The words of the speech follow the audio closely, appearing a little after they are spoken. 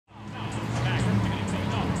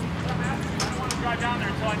down there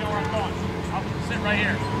until I know where I'm going. I'll sit right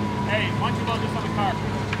here. Hey, why don't you load this on the car?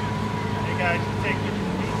 Hey guys, take it.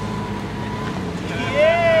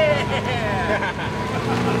 Yeah!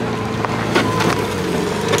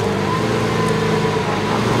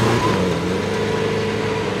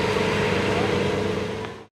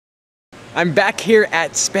 I'm back here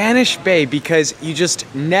at Spanish Bay because you just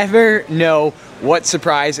never know what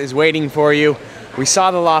surprise is waiting for you. We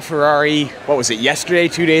saw the LaFerrari, what was it, yesterday,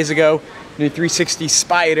 2 days ago? New 360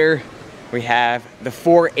 Spider. We have the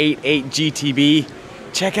 488 GTB.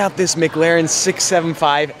 Check out this McLaren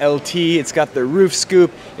 675 LT. It's got the roof scoop.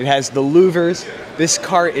 It has the louvers. This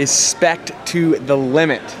car is spec'd to the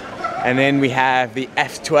limit. And then we have the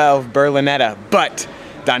F12 Berlinetta. But,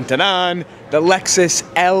 dun dun dun, the Lexus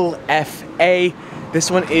LFA. This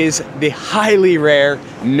one is the highly rare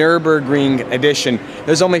Nürburgring edition.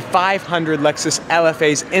 There's only 500 Lexus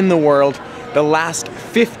LFAs in the world. The last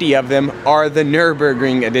 50 of them are the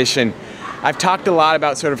Nürburgring edition. I've talked a lot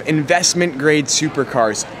about sort of investment grade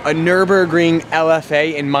supercars. A Nürburgring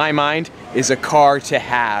LFA, in my mind, is a car to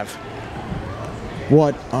have.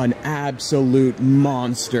 What an absolute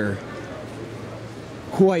monster.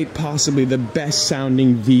 Quite possibly the best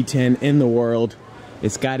sounding V10 in the world.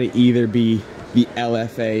 It's got to either be the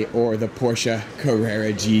LFA or the Porsche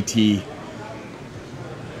Carrera GT.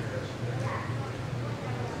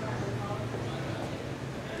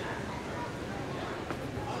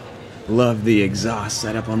 Love the exhaust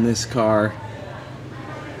setup on this car.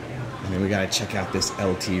 And then we gotta check out this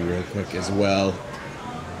LT real quick as well.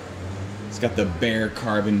 It's got the bare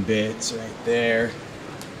carbon bits right there.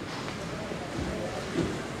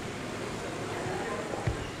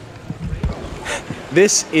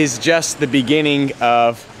 This is just the beginning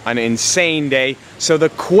of an insane day. So the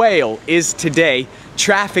Quail is today.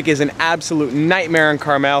 Traffic is an absolute nightmare in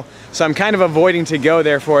Carmel, so I'm kind of avoiding to go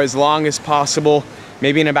there for as long as possible.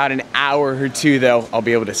 Maybe in about an hour or two though, I'll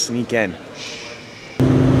be able to sneak in.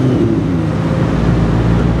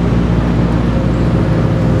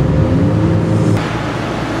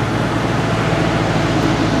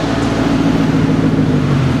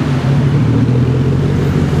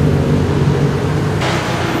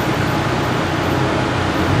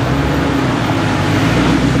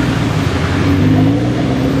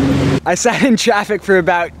 I sat in traffic for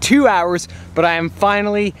about 2 hours, but I am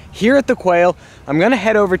finally here at the Quail. I'm gonna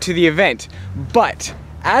head over to the event, but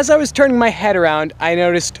as I was turning my head around, I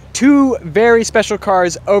noticed two very special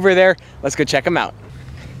cars over there. Let's go check them out.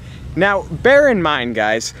 Now, bear in mind,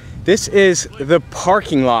 guys, this is the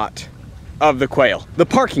parking lot of the Quail. The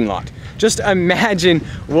parking lot. Just imagine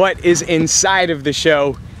what is inside of the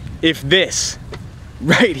show if this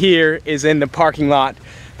right here is in the parking lot.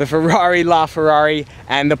 The Ferrari LaFerrari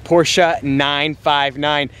and the Porsche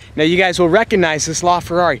 959. Now you guys will recognize this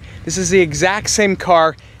LaFerrari. This is the exact same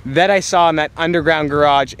car that I saw in that underground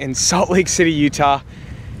garage in Salt Lake City, Utah.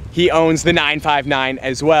 He owns the 959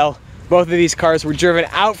 as well. Both of these cars were driven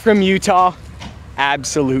out from Utah.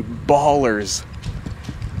 Absolute ballers.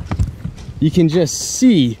 You can just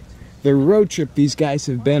see the road trip these guys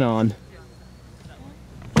have been on.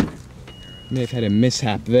 May have had a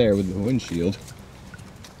mishap there with the windshield.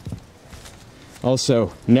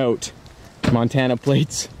 Also, note, Montana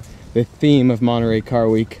plates, the theme of Monterey Car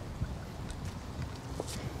Week.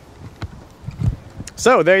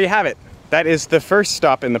 So, there you have it. That is the first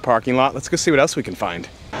stop in the parking lot. Let's go see what else we can find.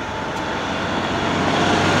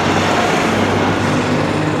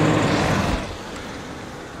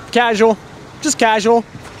 Casual, just casual.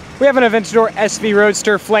 We have an Aventador SV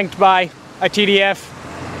Roadster flanked by a TDF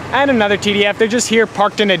and another TDF. They're just here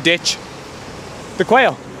parked in a ditch. The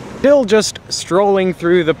Quail. Still just strolling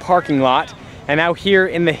through the parking lot, and out here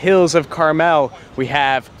in the hills of Carmel, we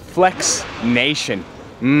have Flex Nation.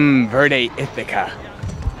 Verde Ithaca.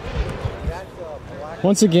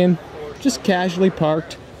 Once again, just casually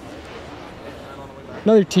parked.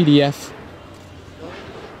 Another TDF.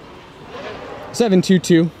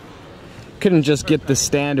 722. Couldn't just get the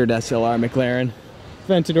standard SLR McLaren.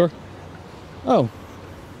 Aventador. Oh.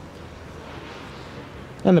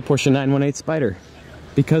 And the Porsche 918 Spider.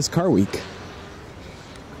 Because Car Week.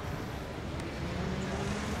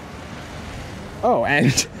 Oh,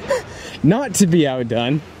 and not to be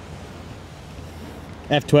outdone,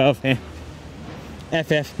 F12,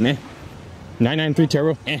 FF, 993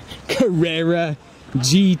 Turbo, Carrera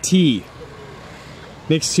GT,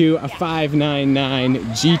 next to a 599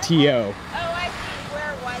 GTO. Oh, I see.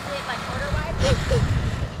 Where was it? Like order-wise?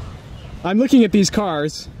 I'm looking at these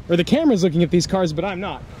cars, or the camera's looking at these cars, but I'm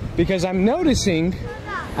not, because I am noticing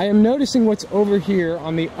what's over here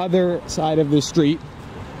on the other side of the street.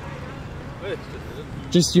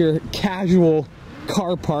 Just your casual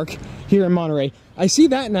car park here in Monterey. I see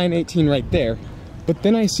that 918 right there, but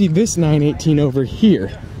then I see this 918 over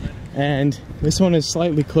here. And this one is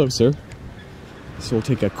slightly closer. So we'll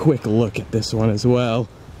take a quick look at this one as well.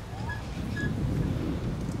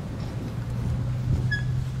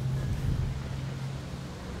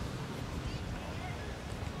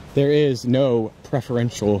 There is no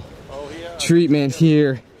preferential treatment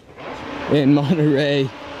here in Monterey.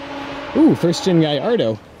 Ooh, first gen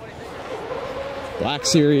Gallardo. Black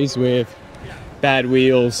series with bad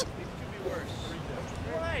wheels.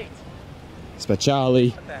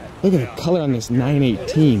 Speciale. Look at the color on this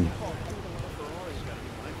 918.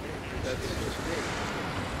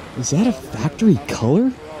 Is that a factory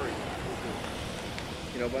color?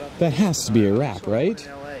 That has to be a wrap, right?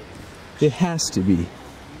 It has to be.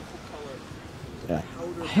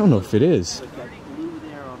 I don't know if it is.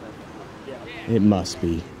 It must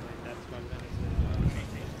be.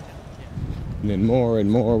 And then more and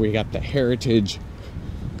more, we got the Heritage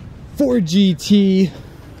 4GT.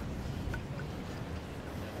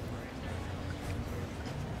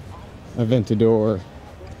 Aventador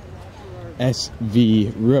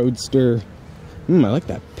SV Roadster. I like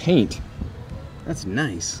that paint. That's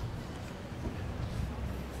nice.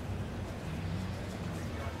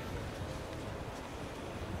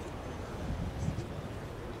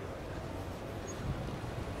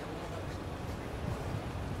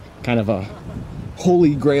 Kind of a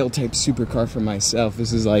holy grail type supercar for myself.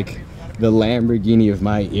 This is like the Lamborghini of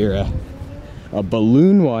my era. A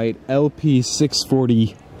balloon white LP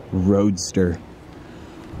 640 Roadster.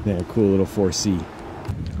 Yeah, cool little 4C.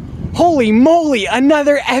 Holy moly,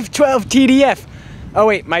 another F12 TDF. Oh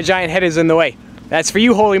wait, my giant head is in the way. That's for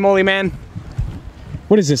you, holy moly man.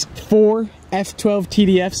 What is this, 4 F12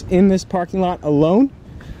 TDFs in this parking lot alone?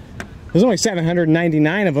 There's only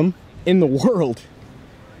 799 of them in the world.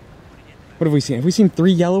 What have we seen? Have we seen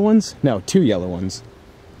 3 yellow ones? No, 2 yellow ones.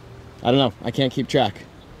 I don't know, I can't keep track.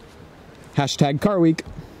 Hashtag car week.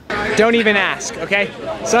 Don't even ask, okay?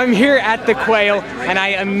 So I'm here at the Quail, and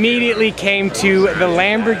I immediately came to the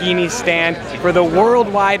Lamborghini stand for the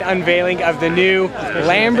worldwide unveiling of the new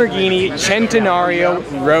Lamborghini Centenario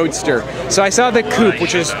Roadster. So I saw the coupe,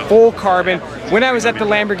 which is full carbon, when I was at the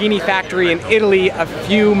Lamborghini factory in Italy a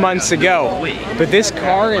few months ago. But this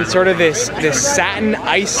car in sort of this satin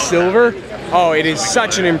ice silver, oh, it is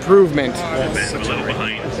such an improvement.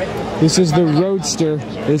 This is the Roadster.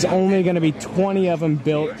 There's only going to be 20 of them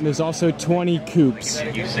built. There's also 20 coupes.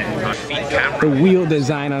 The wheel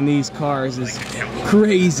design on these cars is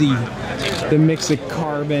crazy. The mix of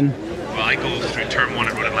carbon.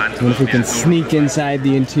 And if we can sneak inside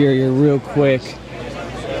the interior real quick.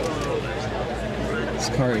 This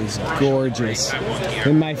car is gorgeous.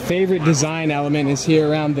 And my favorite design element is here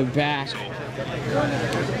around the back.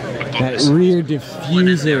 That rear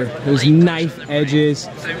diffuser, those knife edges,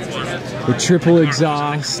 the triple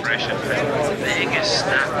exhaust.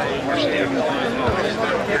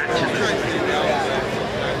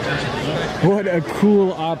 What a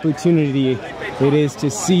cool opportunity it is to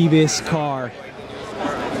see this car.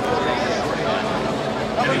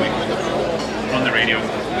 On the radio.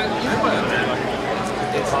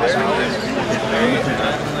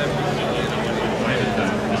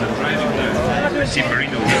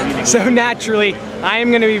 So naturally, I am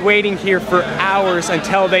going to be waiting here for hours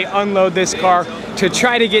until they unload this car to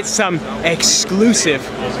try to get some exclusive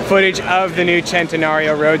footage of the new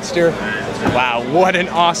Centenario Roadster. Wow, what an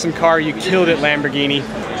awesome car. You killed it, Lamborghini.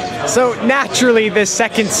 So naturally, the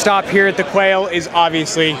second stop here at the Quail is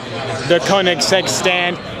obviously the Koenigsegg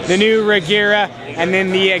stand, the new Regera, and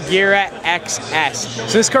then the Regera XS.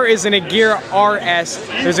 So this car is an Regera RS.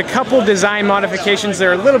 There's a couple design modifications that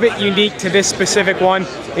are a little bit unique to this specific one,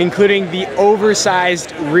 including the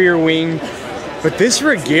oversized rear wing. But this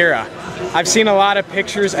Regera, I've seen a lot of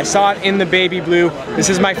pictures. I saw it in the baby blue. This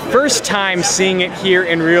is my first time seeing it here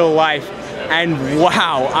in real life. And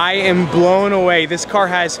wow, I am blown away. This car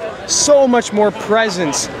has so much more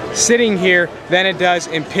presence sitting here than it does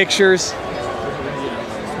in pictures.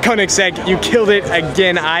 Koenigsegg, you killed it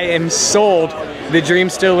again. I am sold. The dream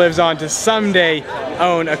still lives on to someday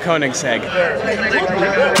own a Koenigsegg.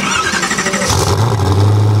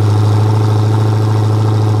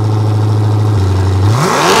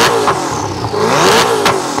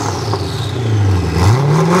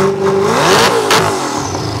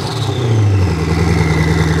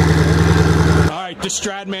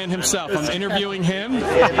 TheStradman himself. I'm interviewing him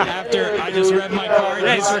after I just read my card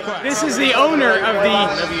at his request. This is the owner of the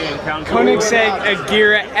Koenigsegg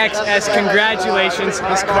Regera XS. Congratulations,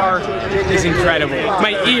 this car is incredible.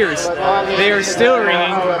 My ears, they are still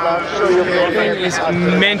ringing. It is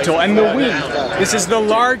mental. And the wing, this is the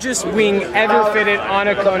largest wing ever fitted on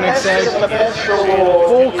a Koenigsegg.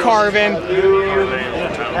 Full carbon.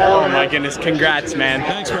 Oh my goodness, congrats, man.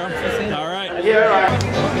 Thanks, bro. All right.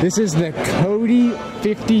 This is the Cody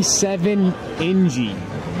 57 NG.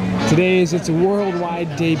 Today is its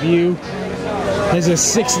worldwide debut. Has a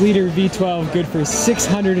 6-liter V12, good for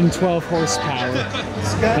 612 horsepower.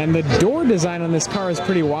 And the door design on this car is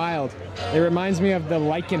pretty wild. It reminds me of the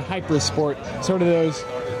Lykan Hypersport, sort of those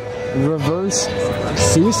reverse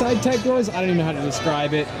suicide type doors. I don't even know how to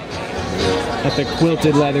describe it. At the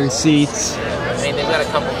quilted leather seats. I mean, they've got a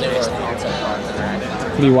couple newer concept cars that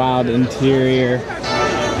are Pretty wild interior.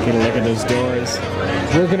 Get a look at those doors.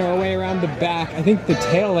 Working our way around the back. I think the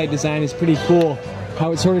taillight design is pretty cool.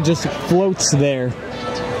 How it sort of just floats there.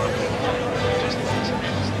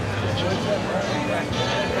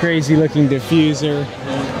 Crazy looking diffuser.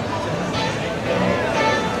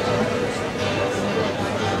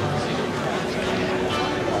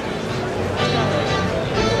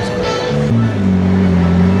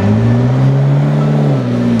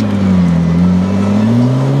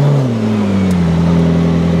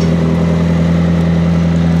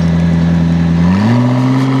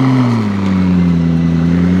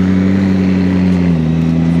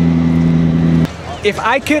 If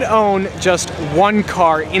I could own just one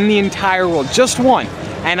car in the entire world, just one,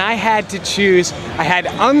 and I had to choose, I had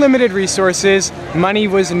unlimited resources, money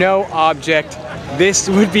was no object, this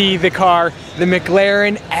would be the car, the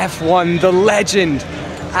McLaren F1, the legend.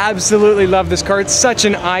 Absolutely love this car, it's such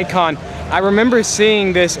an icon. I remember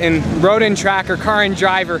seeing this in Road and Track or Car and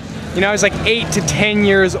Driver. You know, I was like 8 to 10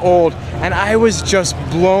 years old, and I was just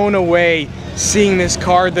blown away seeing this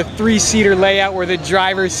car, the 3-seater layout where the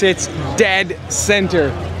driver sits dead center.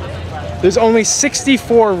 There's only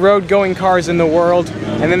 64 road-going cars in the world,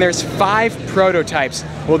 and then there's 5 prototypes.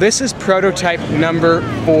 Well, this is prototype number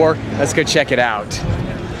 4. Let's go check it out.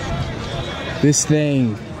 This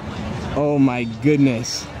thing, oh my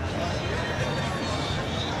goodness.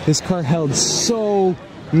 This car held so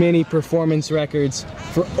many performance records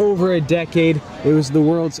for over a decade. It was the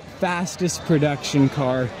world's fastest production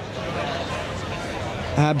car.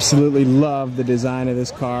 Absolutely love the design of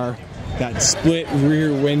this car. That split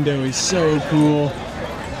rear window is so cool.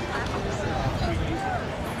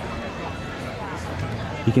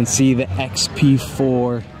 You can see the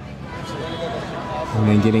XP4. And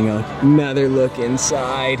then getting another look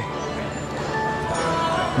inside.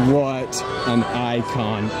 What an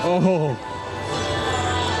icon. Oh,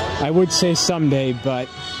 I would say someday, but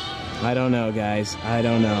I don't know, guys. I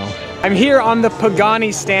don't know. I'm here on the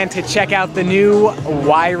Pagani stand to check out the new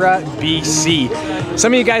Huayra BC.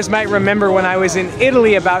 Some of you guys might remember when I was in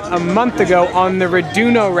Italy about a month ago on the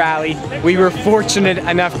Raduno rally, we were fortunate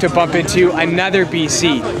enough to bump into another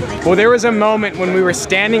BC. Well, there was a moment when we were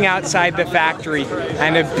standing outside the factory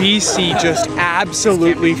and a BC just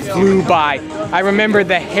absolutely flew by. I remember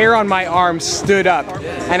the hair on my arm stood up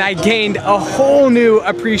and I gained a whole new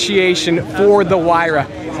appreciation for the Huayra.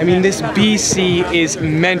 I mean, this BC is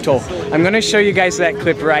mental. I'm gonna show you guys that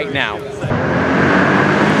clip right now.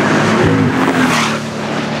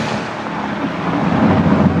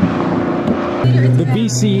 The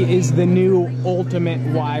BC is the new ultimate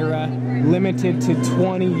Huayra, limited to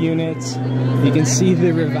 20 units. You can see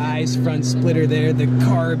the revised front splitter there, the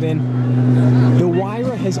carbon. The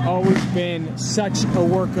Huayra has always been such a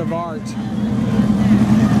work of art,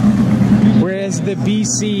 whereas the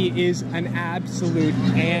BC is an absolute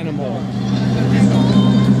animal.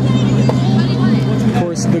 Of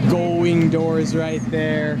course, the gull wing doors right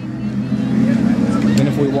there. And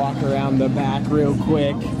if we walk around the back real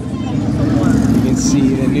quick, you can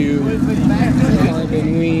see the new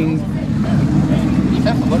carbon wing.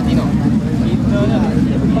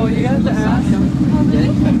 Oh, you got to ask?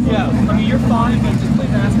 Yeah, I mean, you're fine, but just play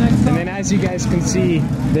fast next time. And then as you guys can see,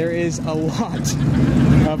 there is a lot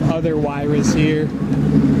of other Huayras here,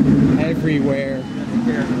 everywhere.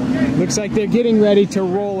 Looks like they're getting ready to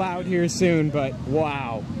roll out here soon, but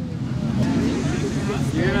wow.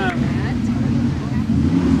 Yeah.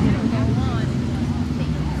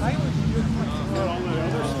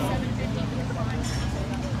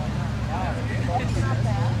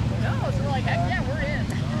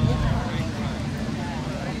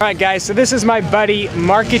 Alright guys, so this is my buddy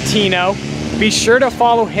Marketino. Be sure to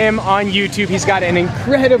follow him on YouTube. He's got an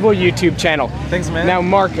incredible YouTube channel. Thanks, man. Now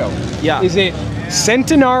Marco, Yeah. is it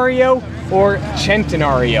Centenario or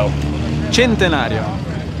Centenario? Centenario.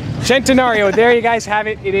 Centenario, there you guys have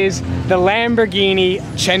it. It is the Lamborghini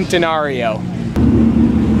Centenario.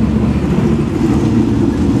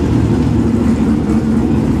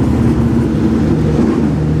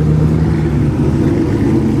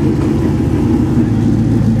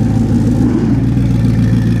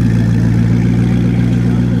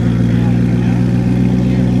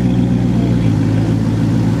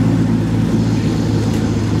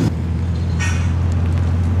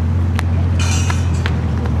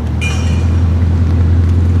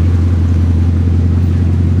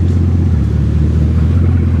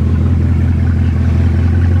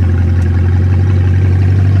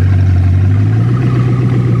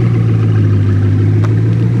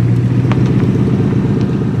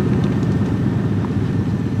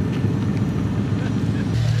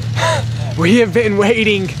 We have been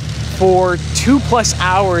waiting for 2+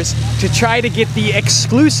 hours to try to get the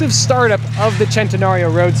exclusive startup of the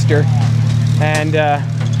Centenario Roadster. And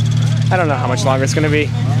I don't know how much longer it's gonna be,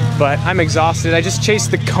 but I'm exhausted. I just chased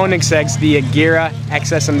the Koenigseggs, the Regera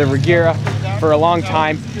XS and the Regera for a long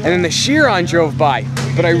time. And then the Chiron drove by.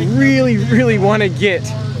 But I really wanna get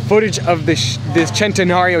footage of this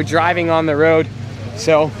Centenario driving on the road.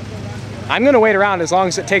 So I'm gonna wait around as long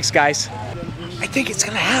as it takes, guys. I think it's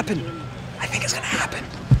gonna happen. I think it's gonna happen.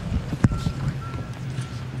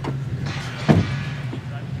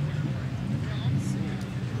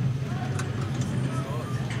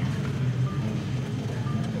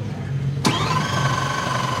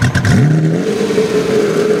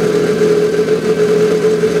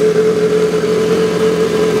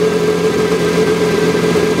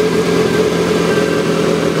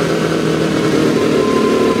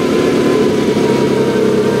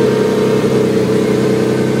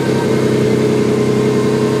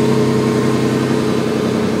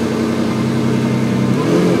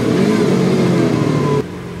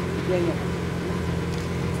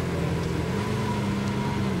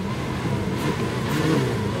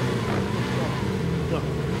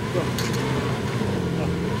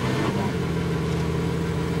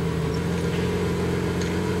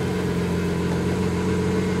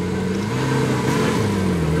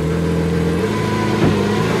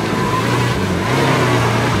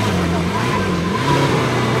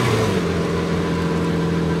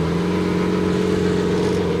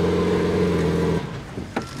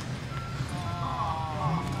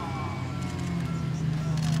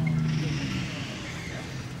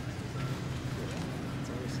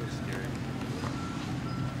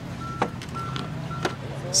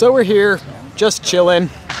 So we're here, just chilling.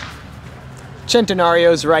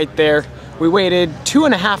 Centenario's right there. We waited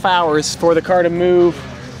 2.5 hours for the car to move,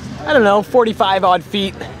 I don't know, 45 odd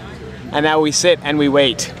feet. And now we sit and we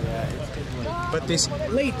wait. But this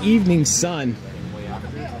late evening sun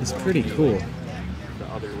is pretty cool.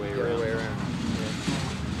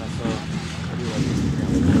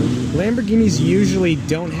 Lamborghinis usually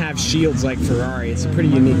don't have shields like Ferrari. It's a pretty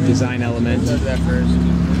unique design element.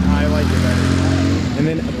 I like it better. And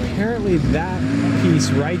then apparently that piece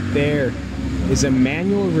right there is a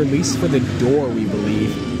manual release for the door, we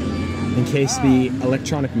believe, in case the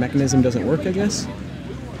electronic mechanism doesn't work, I guess.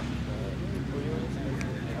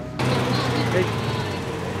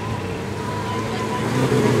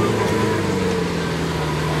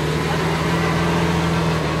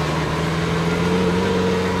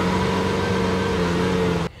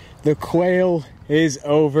 The Quail is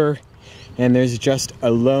over, and there's just a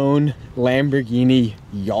lone Lamborghini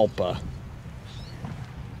Yalpa.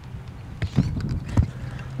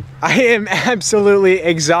 I am absolutely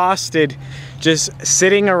exhausted just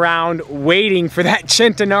sitting around waiting for that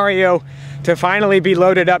Centenario to finally be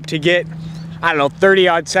loaded up to get, I don't know, 30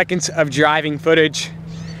 odd seconds of driving footage.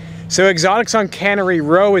 So Exotics on Cannery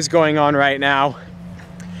Row is going on right now,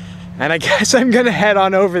 and I guess I'm gonna head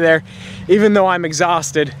on over there even though I'm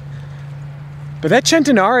exhausted. But that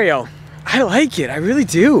Centenario, I like it, I really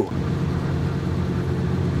do.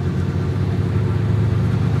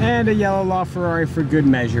 And a yellow LaFerrari for good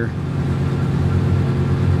measure.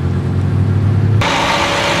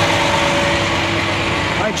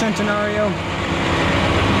 Hi, Centenario.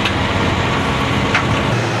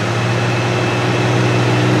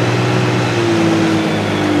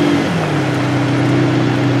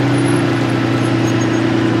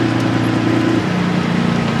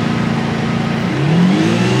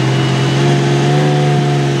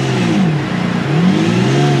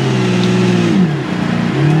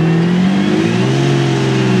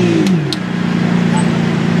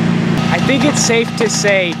 I think it's safe to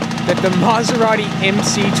say that the Maserati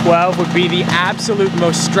MC12 would be the absolute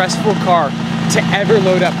most stressful car to ever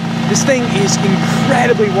load up This thing is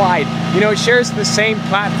incredibly wide. You know, it shares the same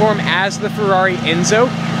platform as the Ferrari Enzo,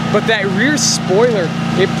 but that rear spoiler,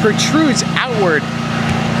 it protrudes outward.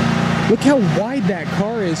 Look how wide that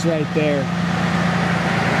car is right there.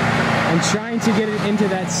 And trying to get it into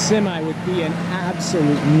that semi would be an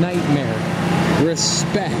absolute nightmare.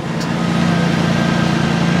 Respect.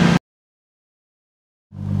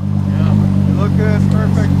 Look good, it's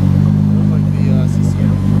perfect.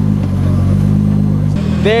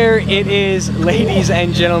 There it is, ladies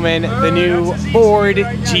and gentlemen, the new Ford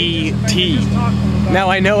GT.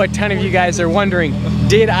 Now I know a ton of you guys are wondering,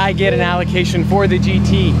 did I get an allocation for the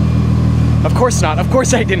GT? Of course not, of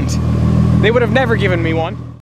course I didn't. They would have never given me one.